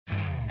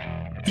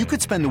You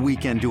could spend the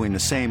weekend doing the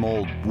same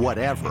old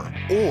whatever,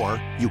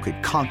 or you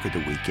could conquer the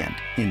weekend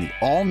in the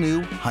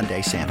all-new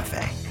Hyundai Santa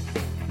Fe.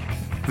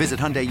 Visit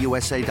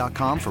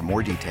HyundaiUSA.com for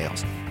more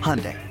details.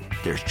 Hyundai,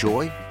 there's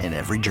joy in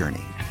every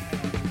journey.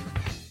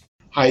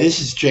 Hi, this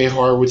is Jay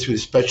Horowitz with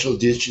special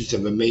editions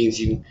of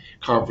Amazing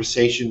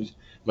Conversations.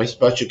 My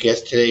special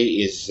guest today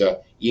is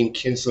Ian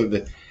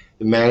Kinsler,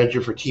 the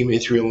manager for Team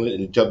Israel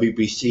in the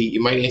WBC.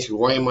 You might ask,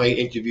 why am I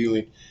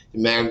interviewing the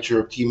manager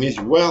of Team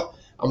Israel? Well,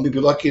 I'm going to be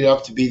lucky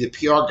enough to be the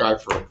PR guy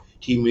for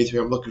Team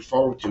Israel. I'm looking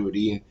forward to it,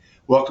 Ian.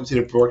 Welcome to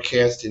the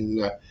broadcast,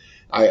 and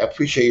I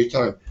appreciate your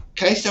time.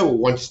 Can I start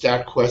with one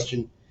stat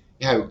question?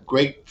 You have a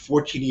great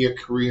 14-year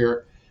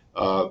career,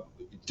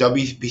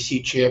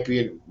 WBC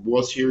champion,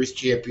 World Series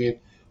champion,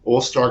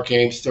 All-Star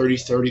Games,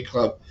 30-30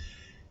 club.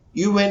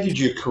 You ended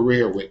your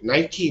career with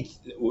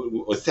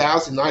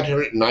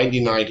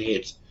 1,999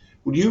 hits.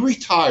 When you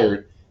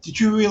retired, did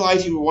you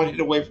realize you were one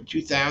hit away from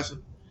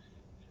 2,000?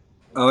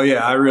 Oh,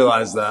 yeah, I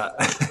realized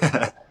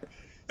that.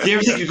 Do you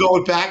ever think you're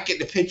going back,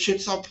 getting a pinch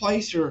hit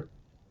someplace? Or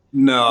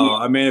No,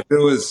 I mean,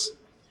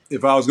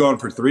 if I was going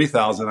for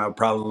 3,000, I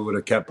probably would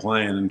have kept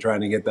playing and trying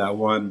to get that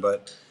one.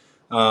 But,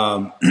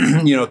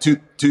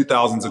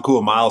 2,000 is a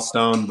cool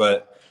milestone.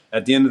 But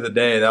at the end of the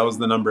day, that was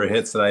the number of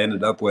hits that I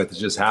ended up with. It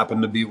just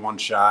happened to be one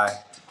shy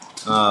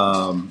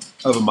of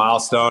a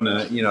milestone.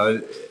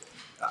 And,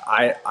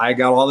 I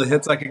got all the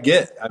hits I could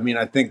get. I mean,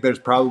 I think there's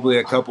probably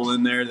a couple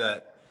in there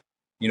that,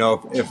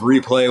 if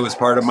replay was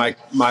part of my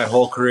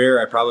whole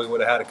career, I probably would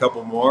have had a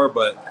couple more.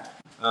 But,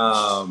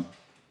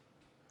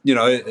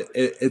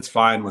 it's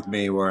fine with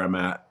me where I'm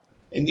at.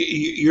 And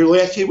your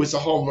last hit was a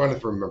home run,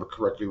 if I remember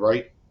correctly,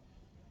 right?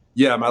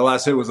 Yeah, my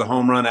last hit was a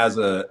home run as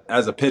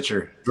a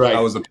pitcher. Right.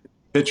 I was a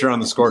pitcher on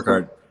the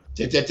scorecard.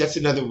 That's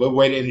another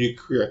way to end your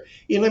career.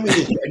 Let me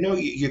just, I know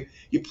you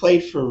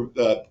played for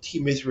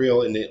Team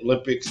Israel in the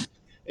Olympics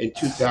in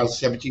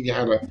 2017. You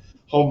had a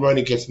home run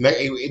against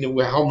Mexico,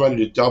 a home run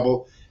to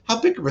double. How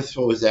big of a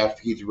thrill was that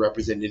for you to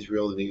represent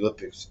Israel in the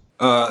Olympics?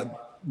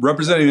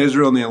 Representing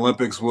Israel in the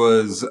Olympics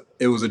was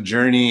a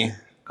journey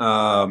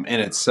in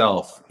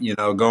itself.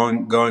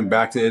 Going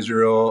back to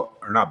Israel,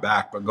 or not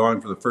back, but going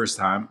for the first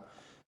time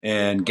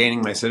and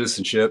gaining my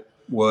citizenship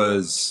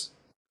was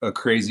a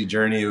crazy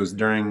journey. It was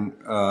during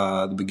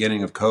the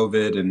beginning of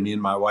COVID, and me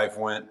and my wife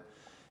went,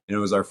 and it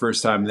was our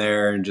first time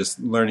there, and just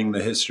learning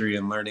the history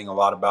and learning a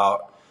lot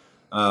about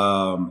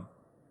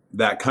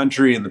that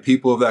country and the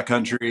people of that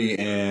country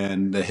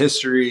and the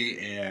history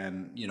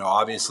and,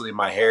 obviously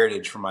my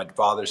heritage from my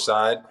father's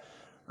side.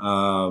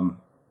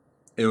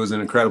 It was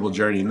an incredible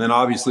journey. And then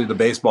obviously the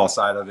baseball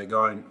side of it,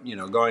 going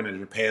to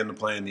Japan to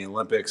play in the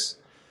Olympics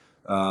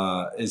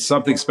is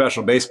something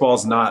special.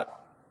 Baseball's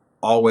not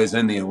always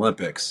in the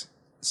Olympics.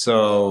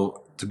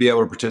 So to be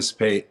able to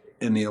participate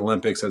in the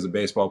Olympics as a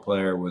baseball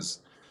player was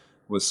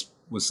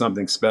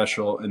something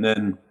special. And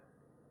then,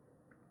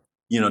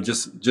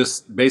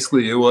 just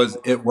basically it was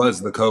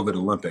the COVID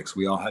Olympics.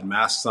 We all had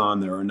masks on.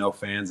 There were no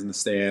fans in the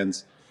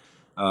stands.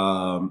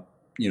 So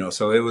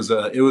it was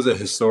a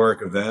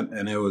historic event,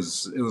 and it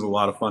was a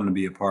lot of fun to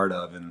be a part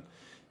of. And,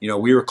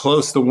 we were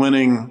close to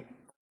winning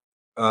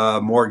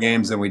more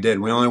games than we did.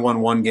 We only won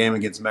one game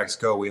against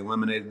Mexico. We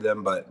eliminated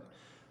them, but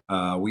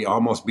we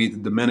almost beat the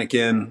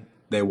Dominican.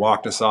 They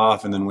walked us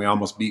off, and then we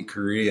almost beat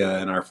Korea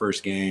in our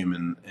first game.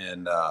 And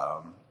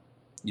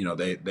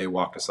they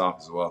walked us off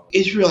as well.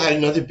 Israel had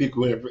another big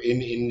win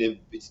in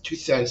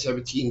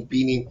 2017,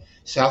 beating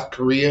South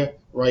Korea,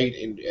 right,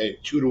 in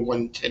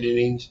 2-1, 10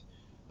 innings.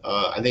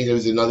 I think there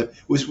was another. It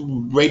was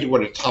rated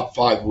one of the top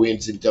 5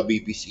 wins in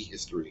WBC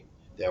history.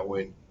 That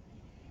win.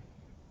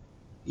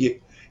 Yeah.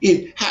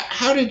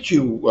 How did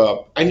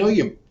you? I know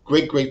your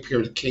great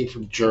parents came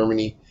from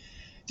Germany.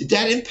 Did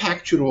that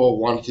impact you at all?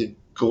 Wanted to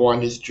go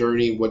on this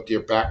journey? What their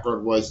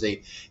background was?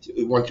 They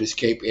wanted to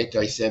escape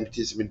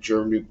anti-Semitism in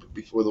Germany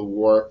before the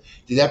war.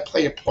 Did that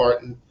play a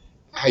part in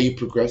how you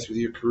progressed with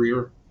your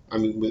career? I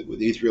mean,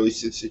 with Israeli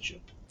citizenship.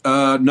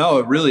 No,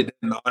 it really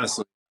didn't.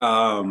 Honestly,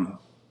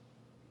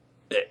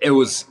 it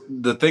was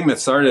the thing that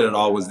started it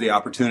all was the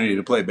opportunity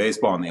to play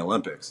baseball in the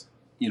Olympics.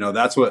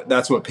 That's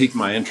what piqued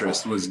my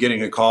interest, was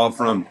getting a call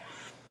from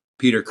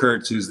Peter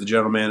Kurtz, who's the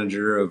general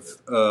manager of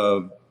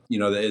the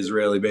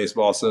Israeli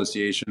Baseball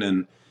Association,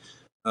 and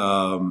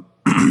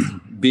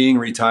being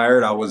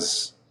retired,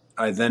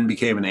 I then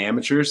became an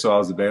amateur, so I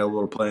was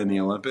available to play in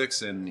the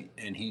Olympics, and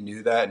he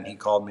knew that, and he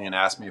called me and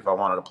asked me if I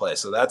wanted to play.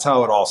 So that's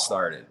how it all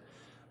started.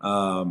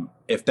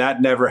 If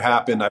that never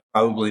happened, I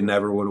probably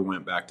never would have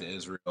went back to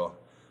Israel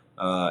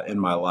in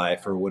my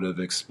life, or would have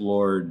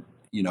explored,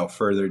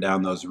 further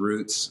down those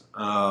routes.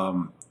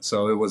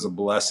 So it was a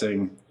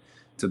blessing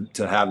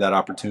to have that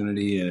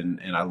opportunity,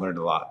 and I learned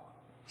a lot.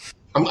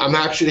 I'm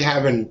actually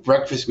having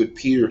breakfast with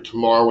Peter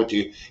tomorrow at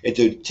the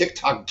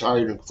TikTok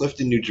Diner in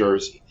Clifton, New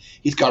Jersey.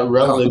 He's got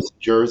relatives in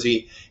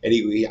Jersey, and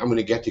I'm going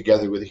to get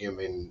together with him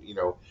and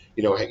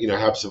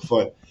have some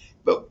fun.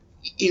 But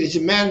as a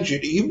manager,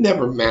 you've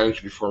never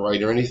managed before,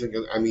 right, or anything?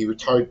 I mean, you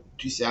retired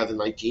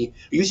 2019.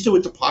 Are you still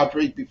with the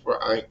Padres before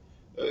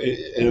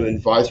in an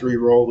advisory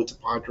role with the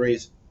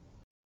Padres?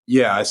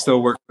 Yeah, I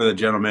still work for the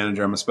general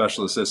manager. I'm a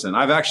special assistant.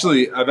 I've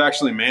actually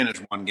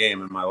managed one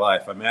game in my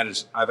life.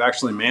 I've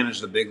actually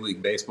managed a big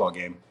league baseball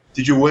game.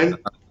 Did you win?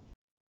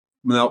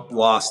 Nope,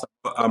 lost.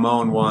 I'm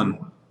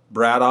 0-1.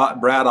 Brad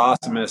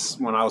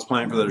Ostimus, when I was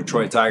playing for the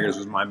Detroit Tigers,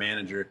 was my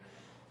manager.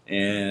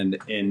 And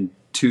in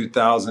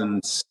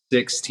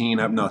 2017,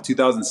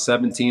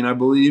 I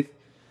believe,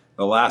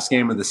 the last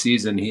game of the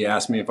season, he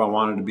asked me if I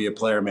wanted to be a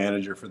player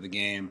manager for the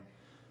game.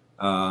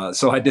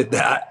 So I did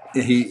that.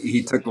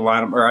 He took the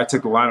lineup, or I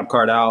took the lineup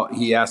card out.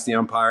 He asked the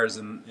umpires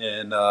and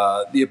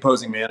the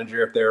opposing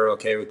manager if they were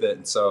okay with it.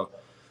 And so,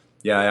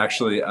 yeah,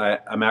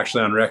 I'm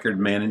actually on record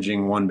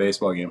managing one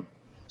baseball game.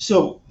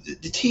 So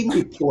the team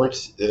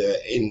reports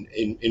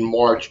in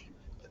March,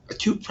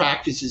 2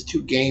 practices,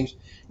 2 games,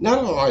 not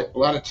a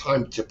lot of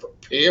time to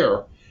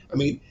prepare. I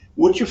mean,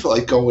 what'd you feel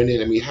like going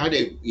in? I mean, how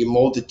did you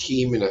mold the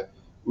team in a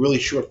really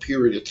short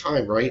period of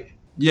time, right?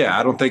 Yeah,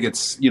 I don't think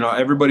it's,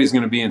 everybody's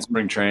going to be in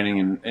spring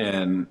training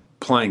and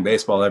playing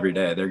baseball every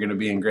day. They're going to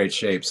be in great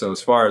shape. So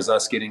as far as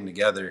us getting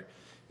together,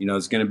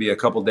 it's going to be a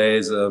couple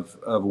days of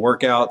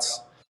workouts,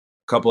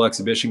 a couple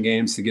exhibition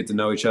games to get to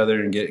know each other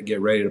and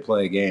get ready to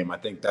play a game. I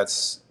think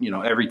that's,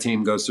 every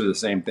team goes through the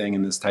same thing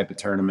in this type of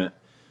tournament.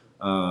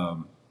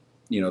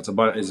 It's a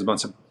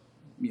bunch of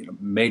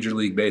major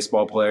league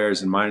baseball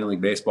players and minor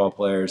league baseball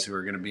players who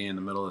are going to be in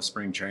the middle of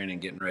spring training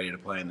getting ready to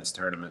play in this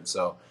tournament.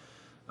 So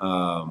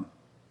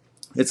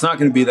it's not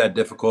going to be that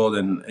difficult.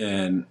 And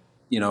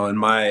in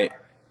my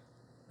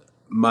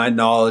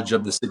knowledge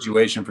of the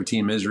situation for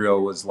Team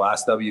Israel was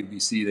last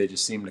WBC, they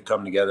just seemed to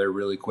come together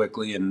really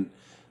quickly. And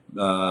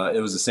it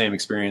was the same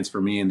experience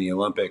for me in the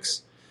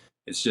Olympics.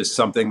 It's just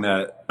something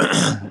that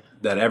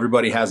that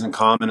everybody has in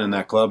common in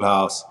that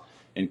clubhouse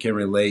and can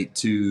relate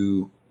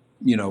to,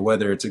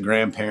 whether it's a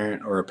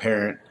grandparent or a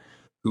parent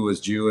who was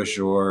Jewish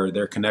or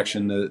their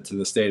connection to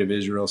the state of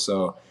Israel.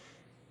 So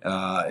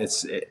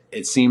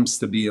it seems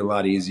to be a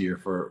lot easier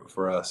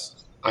for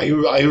us. I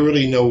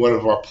really know one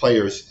of our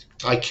players,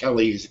 Ty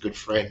Kelly, is a good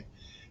friend,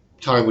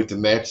 time with the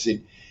Mets.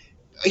 And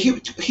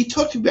he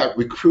talked about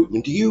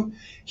recruitment.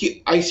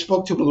 I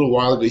spoke to him a little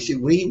while ago. He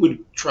said when he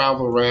would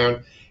travel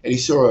around and he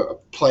saw a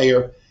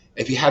player,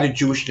 if he had a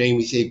Jewish name,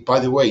 he'd say, "By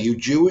the way, you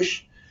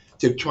Jewish?"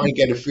 To try and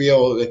get a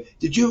feel.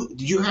 Did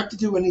you have to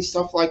do any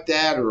stuff like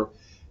that, or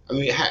I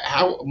mean,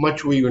 how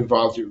much were you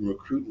involved in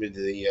recruitment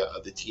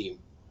of the team?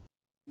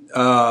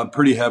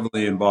 Pretty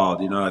heavily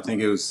involved. I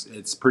think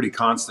it's pretty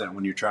constant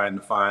when you're trying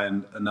to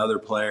find another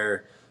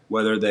player,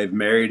 whether they've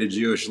married a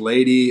Jewish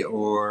lady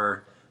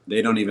or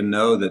they don't even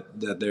know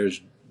that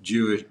there's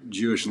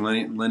Jewish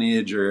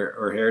lineage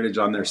or heritage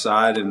on their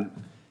side, and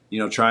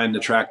trying to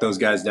track those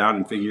guys down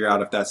and figure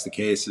out if that's the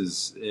case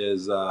is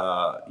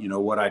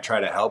what I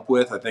try to help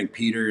with. I think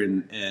Peter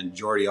and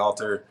Jordy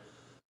Alter,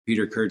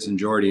 Peter Kurtz and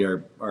Jordy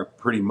are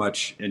pretty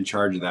much in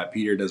charge of that.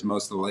 Peter does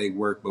most of the leg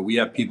work, but we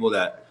have people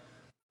that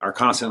are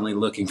constantly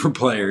looking for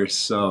players.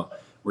 So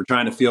we're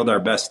trying to field our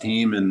best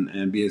team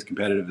and be as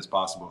competitive as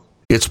possible.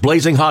 It's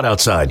blazing hot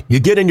outside. You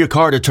get in your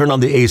car to turn on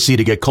the AC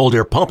to get cold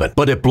air pumping,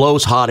 but it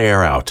blows hot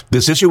air out.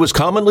 This issue is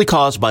commonly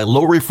caused by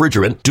low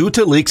refrigerant due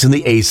to leaks in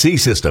the AC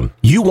system.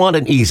 You want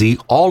an easy,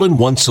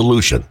 all-in-one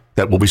solution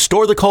that will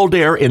restore the cold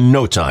air in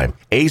no time.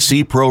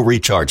 AC Pro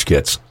Recharge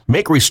Kits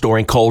make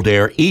restoring cold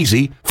air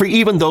easy for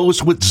even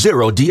those with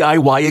zero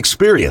DIY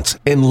experience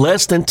in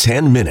less than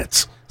 10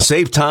 minutes.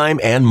 Save time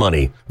and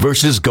money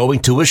versus going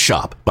to a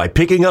shop by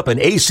picking up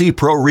an AC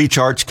Pro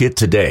Recharge Kit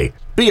today.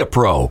 Be a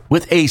pro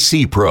with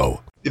AC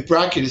Pro. The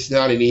bracket is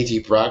not an easy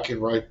bracket,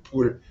 right?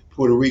 Puerto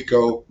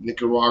Rico,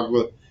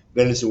 Nicaragua,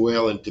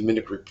 Venezuela, and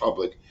Dominican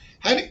Republic.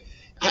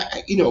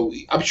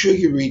 I'm sure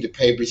you read the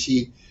paper,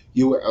 see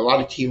a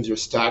lot of teams are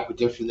stacked with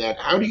different that.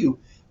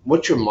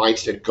 What's your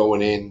mindset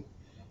going in,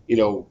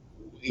 to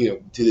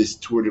this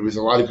tour? There was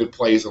a lot of good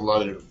players, a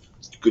lot of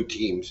good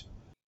teams.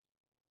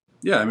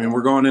 Yeah, I mean,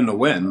 we're going in to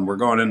win. We're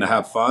going in to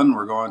have fun.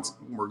 We're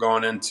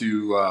going in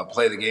to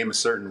play the game a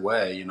certain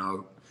way.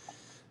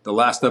 The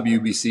last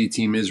WBC,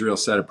 Team Israel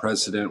set a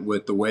precedent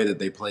with the way that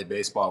they play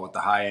baseball, with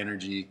the high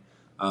energy,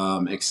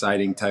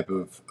 exciting type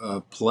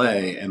of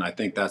play, and I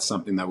think that's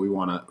something that we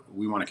want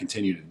to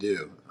continue to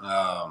do.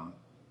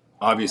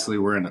 Obviously,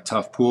 we're in a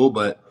tough pool,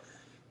 but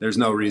there's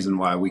no reason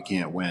why we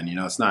can't win.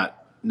 It's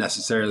not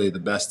necessarily the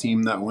best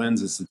team that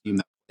wins; it's the team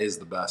that is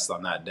the best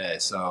on that day.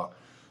 So.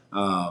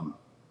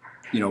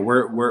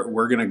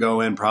 We're going to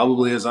go in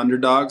probably as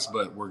underdogs,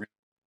 but we're going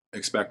to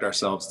expect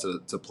ourselves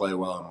to play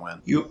well and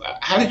win.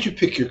 How did you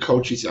pick your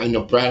coaches? I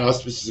know Brad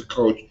Ostimus is a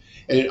coach,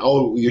 and then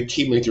your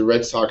teammate, the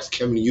Red Sox,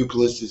 Kevin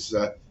Youkilis, is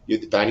you're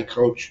the batting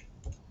coach.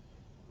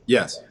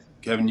 Yes,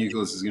 Kevin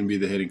Youkilis is going to be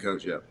the hitting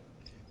coach. Yeah.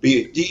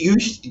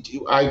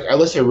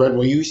 Unless I read,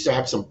 you used to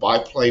have some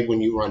byplay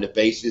when you were on the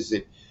bases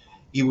that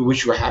you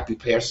wish you were a happy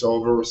pass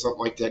over or something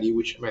like that. You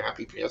wish you were a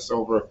happy pass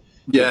over.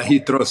 Yeah,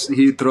 he'd throw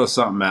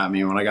something at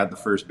me when I got to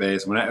first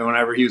base.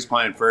 Whenever he was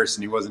playing first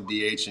and he wasn't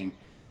DHing,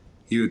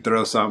 he would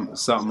throw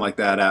something like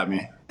that at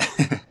me.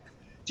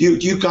 Do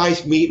you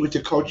guys meet with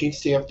the coaching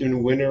staff during the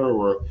winter,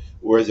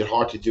 or is it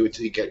hard to do it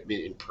until you get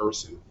in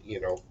person?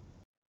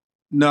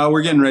 No,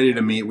 we're getting ready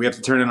to meet. We have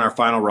to turn in our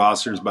final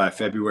rosters by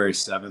February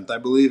 7th, I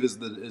believe, is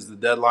the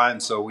deadline.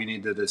 So we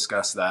need to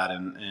discuss that,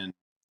 and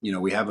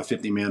we have a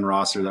 50-man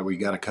roster that we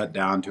got to cut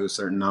down to a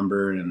certain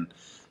number, and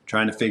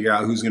trying to figure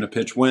out who's going to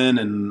pitch when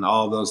and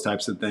all those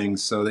types of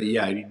things. So that,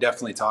 yeah, you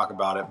definitely talk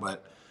about it,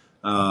 but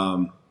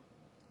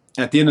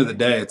at the end of the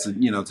day, it's a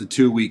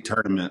 2-week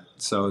tournament,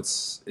 so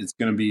it's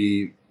going to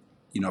be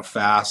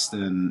fast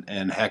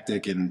and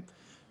hectic, and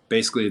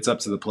basically it's up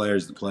to the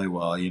players to play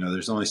well.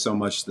 There's only so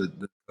much that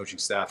the coaching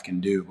staff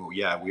can do, but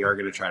yeah, we are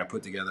going to try to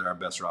put together our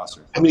best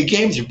roster. I mean, the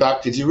games are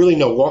back. There's really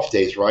no off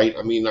days, right?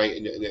 I mean,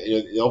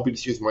 in Open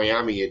Series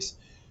Miami, it's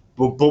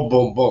boom, boom,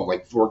 boom, boom,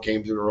 like 4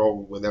 games in a row,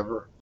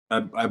 whatever.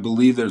 I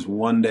believe there's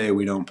one day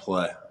we don't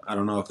play. I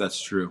don't know if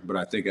that's true, but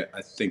I think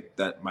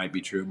that might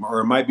be true, or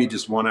it might be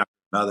just one after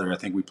another. I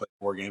think we played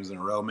 4 games in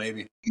a row,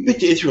 maybe. You've been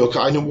to Israel.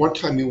 I know one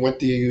time you went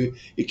there,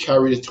 you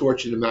carried a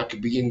torch in the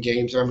Maccabean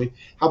games. I mean,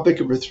 how big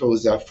of a thrill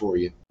is that for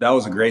you? That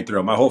was a great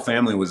thrill. My whole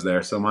family was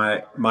there. So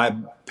my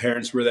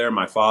parents were there,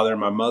 my father,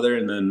 my mother,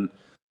 and then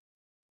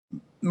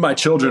my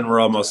children were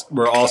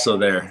also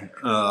there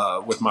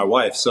with my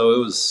wife. So it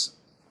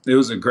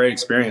was a great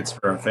experience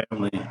for our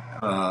family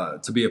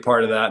to be a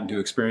part of that and to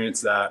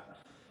experience that.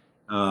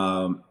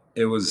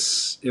 It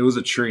was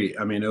a treat.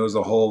 I mean, it was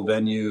a whole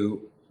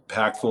venue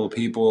packed full of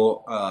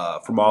people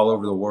from all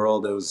over the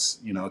world. It was,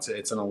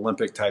 it's an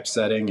Olympic type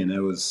setting, and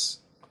it was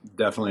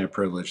definitely a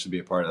privilege to be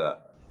a part of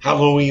that. How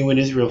long were you in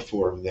Israel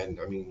for then?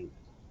 I mean,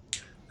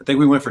 I think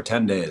we went for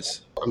 10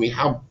 days. I mean,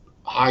 how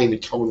high in the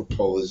totem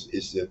pole is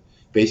the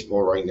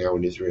baseball right now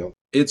in Israel?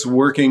 It's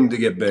working to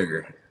get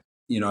bigger.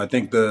 I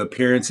think the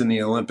appearance in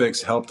the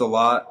Olympics helped a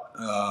lot,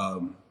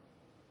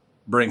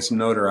 bring some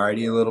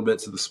notoriety a little bit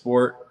to the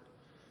sport.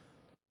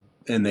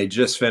 And they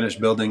just finished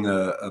building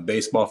a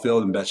baseball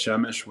field in Bet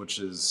Shemesh, which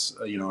is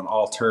an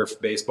all-turf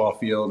baseball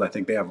field. I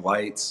think they have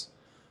lights,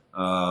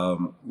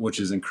 which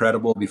is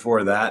incredible.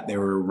 Before that, they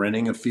were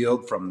renting a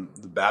field from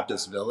the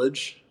Baptist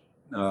Village.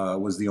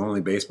 Was the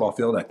only baseball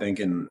field, I think,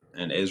 in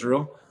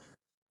Israel,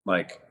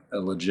 like a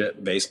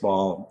legit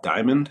baseball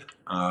diamond.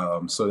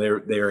 So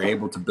they were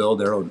able to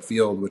build their own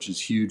field, which is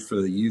huge for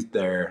the youth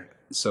there.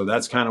 So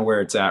that's kind of where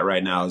it's at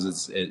right now.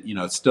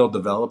 It's still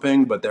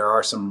developing, but there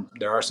are some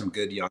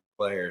good young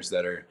players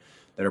that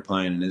are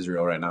playing in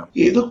Israel right now.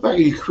 You look back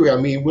at your career.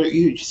 I mean,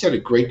 you just had a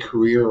great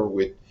career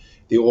with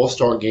the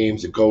All-Star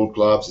games, the Gold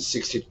Gloves, the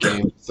 6-hit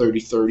game,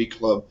 30-30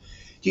 club.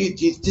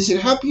 Does it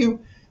help you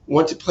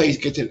once the players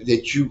get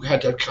that you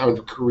had that kind of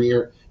a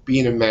career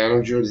being a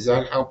manager? Does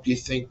that help you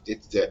think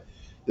that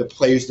the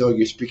players know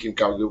you're speaking?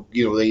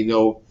 They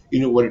know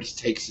what it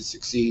takes to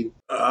succeed.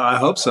 I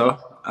hope so.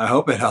 I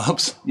hope it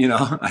helps.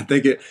 I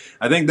think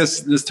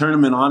this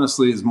tournament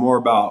honestly is more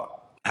about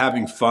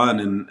having fun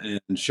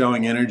and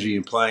showing energy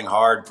and playing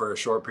hard for a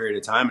short period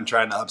of time and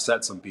trying to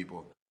upset some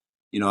people.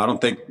 I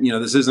don't think,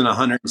 this isn't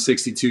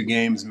 162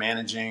 games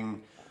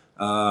managing,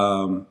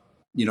 40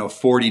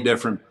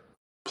 different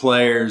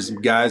players,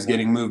 guys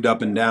getting moved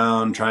up and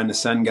down, trying to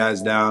send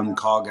guys down,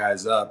 call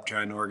guys up,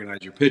 trying to organize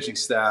your pitching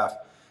staff,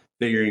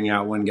 figuring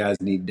out when guys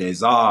need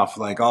days off,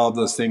 like all of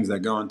those things that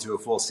go into a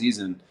full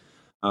season.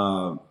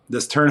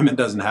 This tournament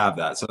doesn't have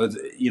that. So,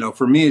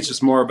 for me, it's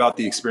just more about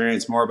the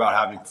experience, more about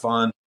having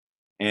fun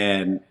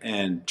and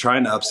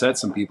trying to upset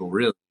some people.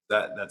 Really,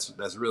 that's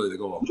really the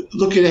goal.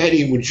 Looking ahead,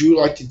 Ian, would you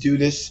like to do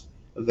this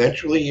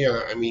eventually?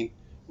 I mean,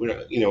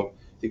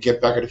 to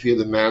get back on the field,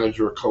 the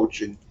manager or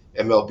coach in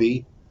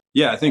MLB?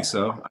 Yeah, I think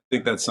so. I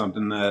think that's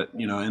something that,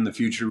 in the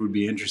future would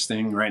be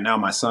interesting. Right now,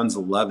 my son's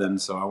 11,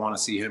 so I want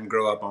to see him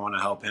grow up. I want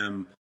to help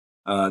him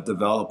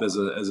develop as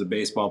a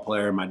baseball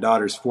player. My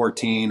daughter's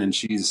 14, and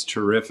she's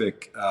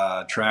terrific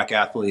track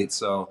athlete,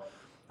 so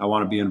I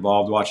want to be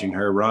involved watching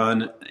her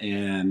run.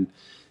 And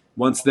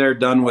once they're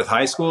done with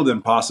high school,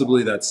 then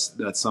possibly that's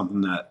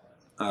something that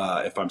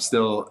if I'm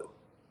still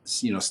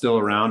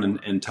around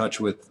and in touch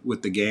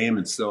with the game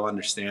and still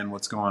understand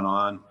what's going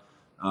on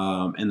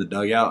in the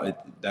dugout,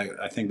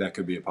 I think that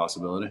could be a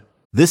possibility.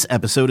 This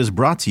episode is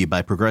brought to you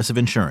by Progressive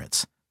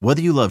Insurance.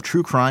 Whether you love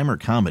true crime or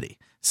comedy,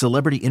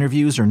 celebrity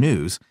interviews or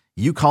news,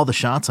 you call the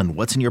shots on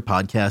what's in your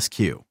podcast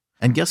queue.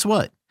 And guess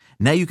what?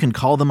 Now you can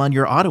call them on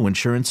your auto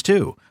insurance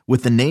too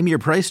with the Name Your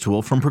Price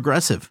tool from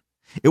Progressive.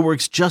 It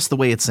works just the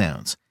way it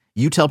sounds.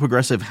 You tell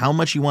Progressive how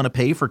much you want to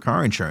pay for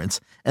car insurance,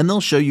 and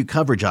they'll show you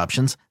coverage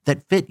options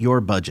that fit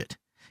your budget.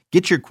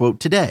 Get your quote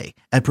today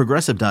at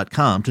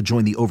Progressive.com to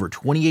join the over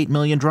 28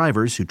 million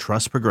drivers who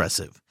trust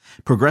Progressive.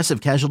 Progressive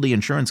Casualty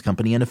Insurance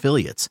Company and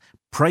Affiliates.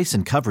 Price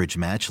and coverage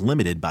match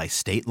limited by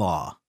state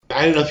law.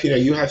 I don't know if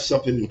you have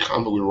something in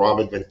common with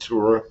Robert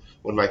Ventura,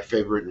 one of my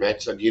favorite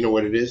Mets. Do you know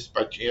what it is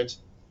by chance?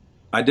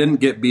 I didn't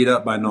get beat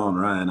up by Nolan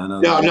Ryan. I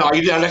know. No,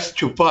 that's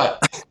true.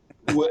 But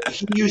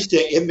he used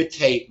to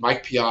imitate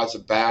Mike Piazza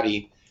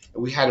batting,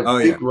 and we had a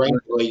big rain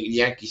delay at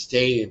Yankee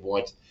Stadium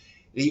once.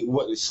 He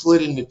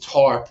slid in the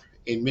tarp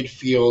in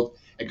midfield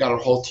and got our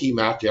whole team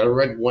out there. I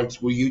read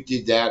once where you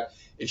did that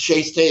at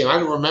Shea Stadium. I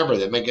don't remember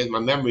that. I guess my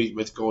memory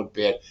was going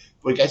bad.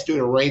 But you guys doing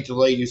a rain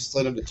delay, you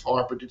slid in the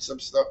tarp or did some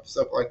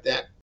stuff like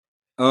that.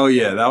 Oh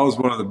yeah, that was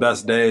one of the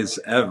best days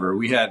ever.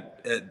 We had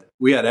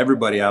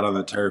everybody out on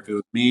the turf. It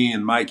was me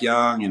and Mike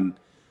Young and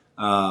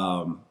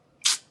um,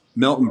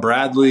 Milton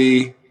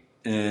Bradley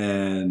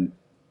and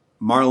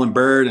Marlon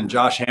Byrd and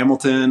Josh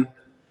Hamilton.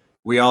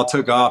 We all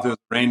took off. It was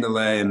a rain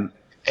delay, and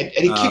And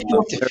he kicked you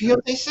off the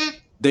field, they said?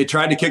 they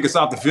tried to kick us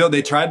off the field.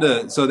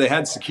 So they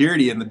had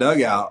security in the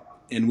dugout,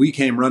 and we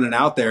came running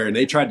out there, and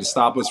they tried to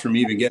stop us from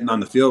even getting on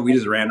the field. We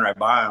just ran right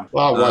by them.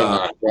 Well, why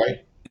not,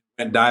 right?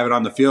 And diving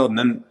on the field. And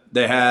then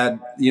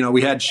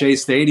we had Shea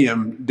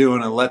Stadium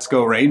doing a "Let's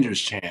Go Rangers"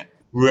 chant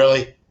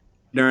Really?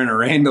 during a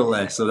rain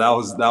delay. So that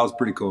was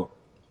pretty cool.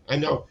 I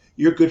know.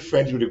 You're good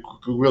friends with a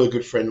really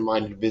good friend of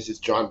mine who visits,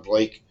 John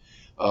Blake.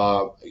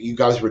 You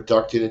guys were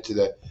inducted into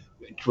the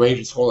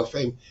Rangers Hall of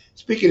Fame.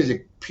 Speaking as a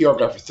PR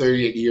guy for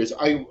 38 years,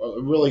 I'm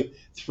really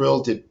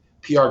thrilled that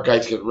PR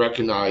guys get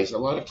recognized. A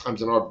lot of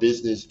times in our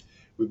business,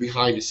 we're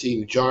behind the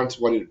scenes. John's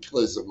one of the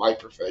pillars of my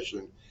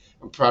profession.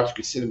 I'm proud to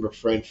consider him a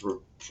friend for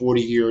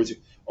 40 years,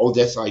 old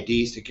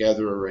SIDs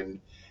together. And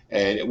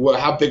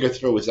how big a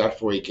thrill was that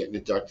for you getting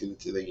inducted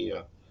into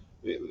the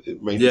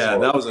Rangers Yeah, Hall?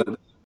 that was a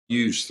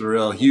huge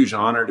thrill, huge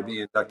honor to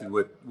be inducted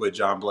with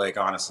John Blake,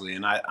 honestly.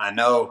 And I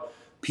know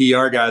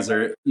PR guys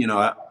are,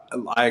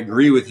 I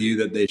agree with you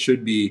that they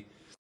should be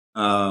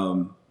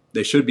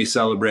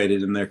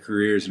celebrated in their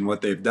careers and what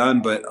they've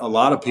done. But a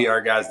lot of PR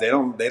guys,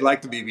 they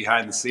like to be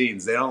behind the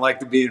scenes. They don't like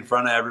to be in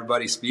front of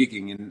everybody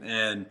speaking.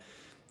 And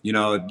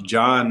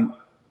John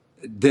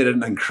did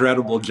an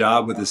incredible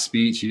job with his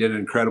speech. He did an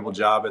incredible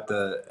job at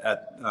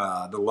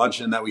the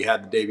luncheon that we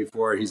had the day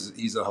before.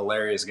 He's a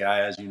hilarious guy,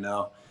 as you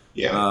know.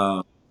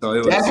 Yeah. So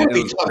it That would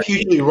be was tough. He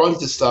usually runs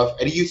the stuff,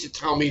 and he used to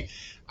tell me,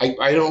 I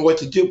don't know what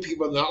to do.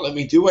 People are not letting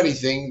me do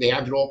anything. They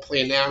have it all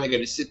planned out. I got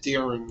to sit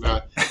there and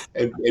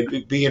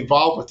be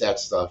involved with that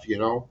stuff,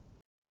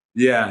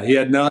 Yeah,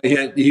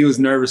 he was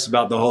nervous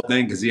about the whole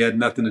thing because he had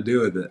nothing to do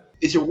with it.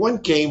 Is there one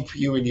game for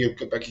you in your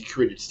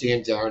career that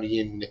stands out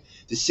in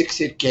the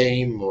 6-hit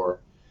game, or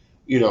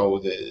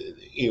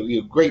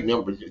the great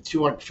numbers,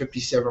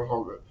 257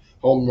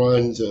 home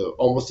runs,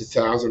 almost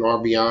 1,000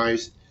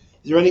 RBIs?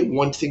 Is there any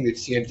one thing that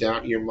stands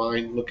out in your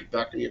mind looking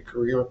back in your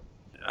career?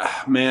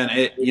 Man,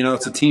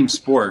 it's a team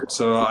sport,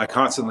 so I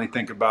constantly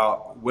think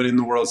about winning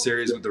the World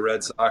Series with the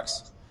Red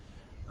Sox.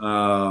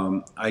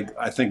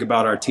 I think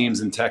about our teams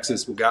in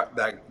Texas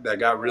that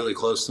got really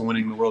close to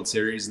winning the World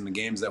Series and the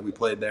games that we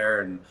played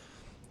there, and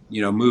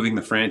moving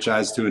the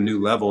franchise to a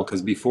new level.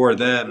 Because before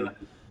then,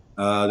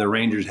 the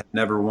Rangers had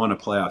never won a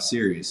playoff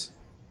series.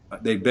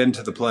 They'd been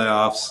to the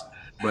playoffs,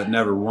 but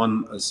never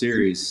won a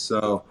series.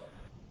 So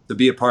to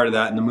be a part of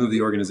that and to move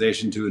the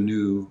organization to a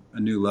new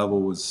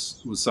level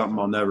was something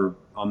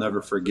I'll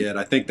never forget.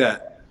 I think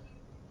that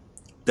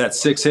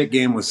 6-hit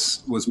game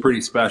was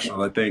pretty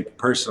special. I think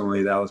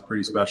personally that was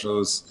pretty special. It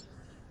was,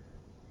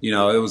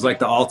 it was like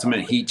the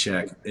ultimate heat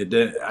check.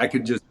 I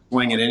could just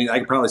swing at I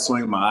could probably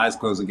swing with my eyes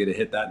closed and get a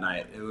hit that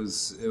night. It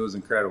was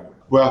incredible.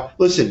 Well,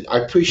 listen, I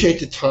appreciate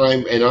the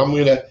time, and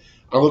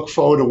I look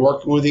forward to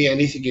working with you.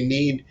 Anything you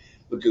need.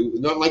 Look,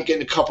 not like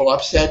getting a couple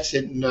upsets,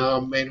 and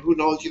man, who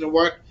knows? You know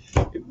what?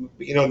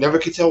 Never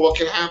can tell what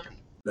can happen.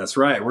 That's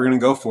right. We're gonna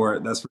go for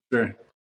it. That's for sure.